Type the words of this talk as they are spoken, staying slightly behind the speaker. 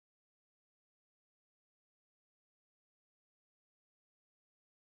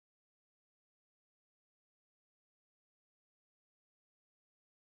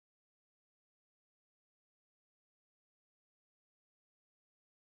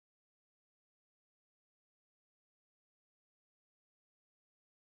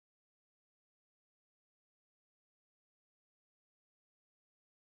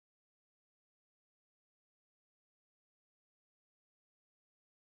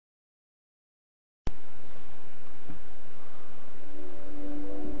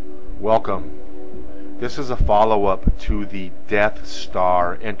Welcome. This is a follow-up to the Death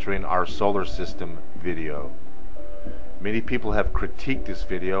Star entering our solar system video. Many people have critiqued this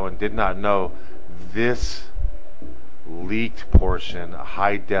video and did not know this leaked portion, a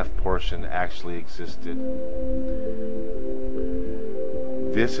high-def portion, actually existed.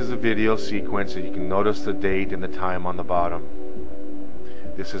 This is a video sequence, and you can notice the date and the time on the bottom.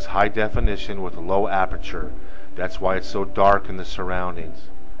 This is high definition with low aperture. That's why it's so dark in the surroundings.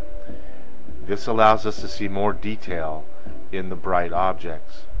 This allows us to see more detail in the bright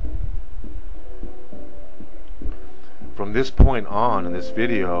objects. From this point on in this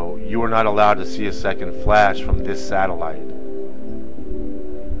video, you are not allowed to see a second flash from this satellite.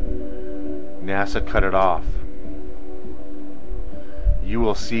 NASA cut it off. You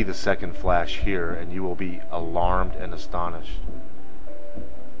will see the second flash here, and you will be alarmed and astonished.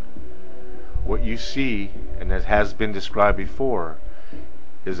 What you see, and as has been described before,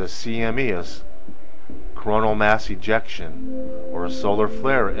 is a CME, coronal mass ejection, or a solar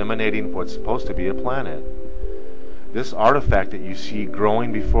flare emanating what's supposed to be a planet. This artifact that you see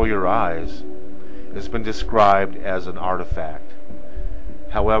growing before your eyes has been described as an artifact.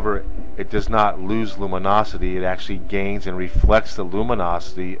 However, it does not lose luminosity. It actually gains and reflects the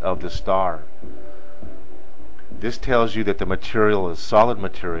luminosity of the star. This tells you that the material is solid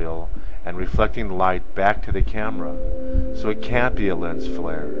material and reflecting light back to the camera, so it can't be a lens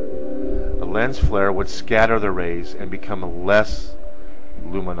flare. A lens flare would scatter the rays and become less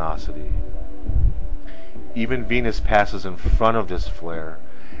luminosity. Even Venus passes in front of this flare,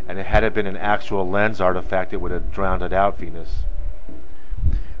 and had it been an actual lens artifact, it would have drowned out Venus.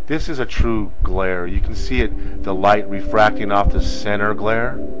 This is a true glare. You can see it, the light refracting off the center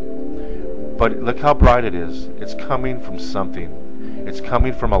glare, but look how bright it is. It's coming from something. It's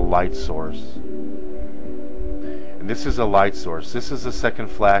coming from a light source. And this is a light source. This is the second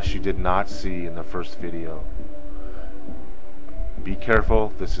flash you did not see in the first video. Be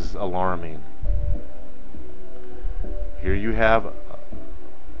careful, this is alarming. Here you have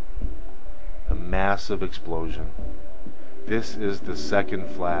a massive explosion. This is the second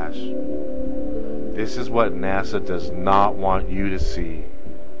flash. This is what NASA does not want you to see.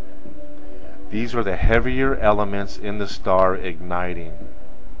 These are the heavier elements in the star igniting.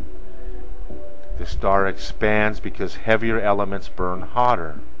 The star expands because heavier elements burn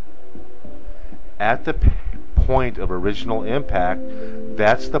hotter. At the point of original impact,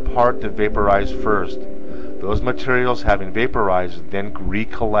 that's the part that vaporized first. Those materials having vaporized then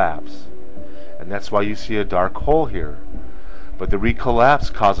recollapse. And that's why you see a dark hole here. But the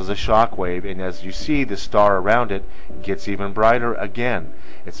recollapse causes a shock wave, and as you see, the star around it gets even brighter again.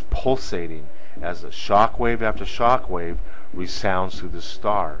 It's pulsating as a shock wave after shock wave resounds through the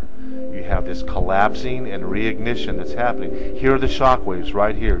star. You have this collapsing and reignition that's happening. Here are the shock waves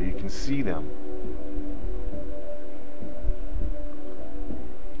right here. You can see them.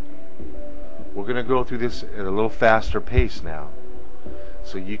 We're going to go through this at a little faster pace now,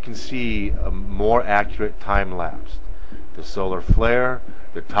 so you can see a more accurate time lapse. The solar flare,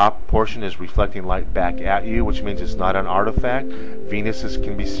 the top portion is reflecting light back at you, which means it's not an artifact. Venus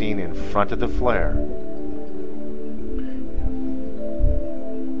can be seen in front of the flare.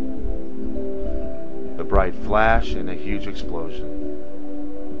 A bright flash and a huge explosion.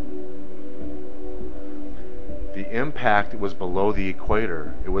 The impact was below the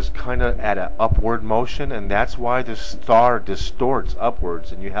equator. It was kind of at an upward motion, and that's why the star distorts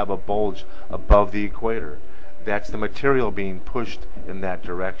upwards and you have a bulge above the equator. That's the material being pushed in that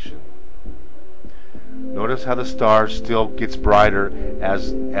direction. Notice how the star still gets brighter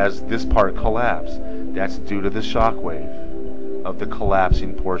as this part collapses. That's due to the shock wave of the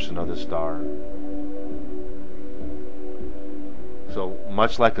collapsing portion of the star. So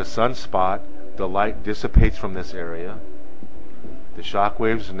much like a sunspot, the light dissipates from this area. The shock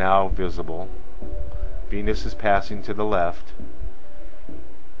waves are now visible. Venus is passing to the left.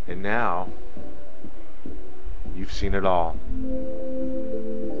 And now you've seen it all.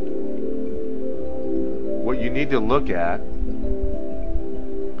 What you need to look at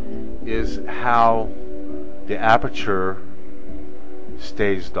is how the aperture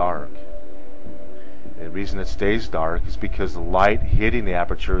stays dark. And the reason it stays dark is because the light hitting the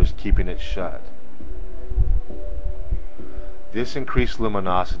aperture is keeping it shut. This increased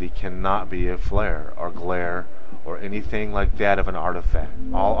luminosity cannot be a flare or glare or anything like that of an artifact.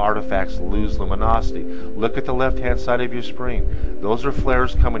 All artifacts lose luminosity. Look at the left-hand side of your screen. Those are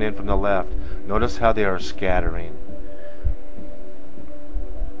flares coming in from the left. Notice how they are scattering.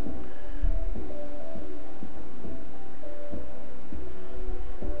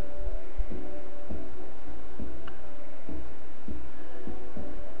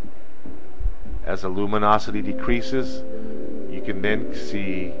 As the luminosity decreases, you can then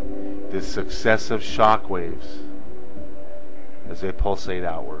see the successive shock waves as they pulsate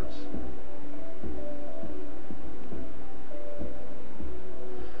outwards.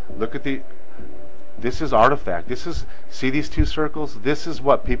 Look at this is artifact. See these two circles? This is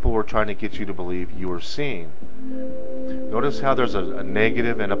what people were trying to get you to believe you were seeing. Notice how there's a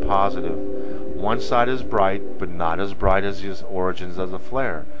negative and a positive. One side is bright, but not as bright as the origins of the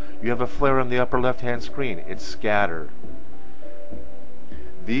flare. You have a flare on the upper left-hand screen. It's scattered.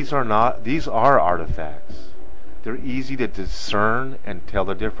 These are artifacts. They're easy to discern and tell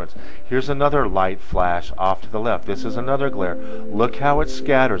the difference. Here's another light flash off to the left. This is another glare. Look how it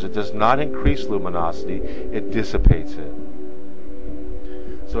scatters. It does not increase luminosity. It dissipates it.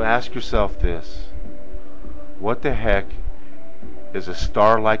 So ask yourself this. What the heck is a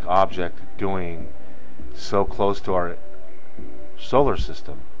star-like object doing so close to our solar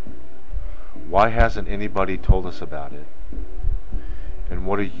system? Why hasn't anybody told us about it? And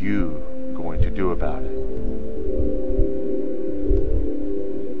what are you going to do about it?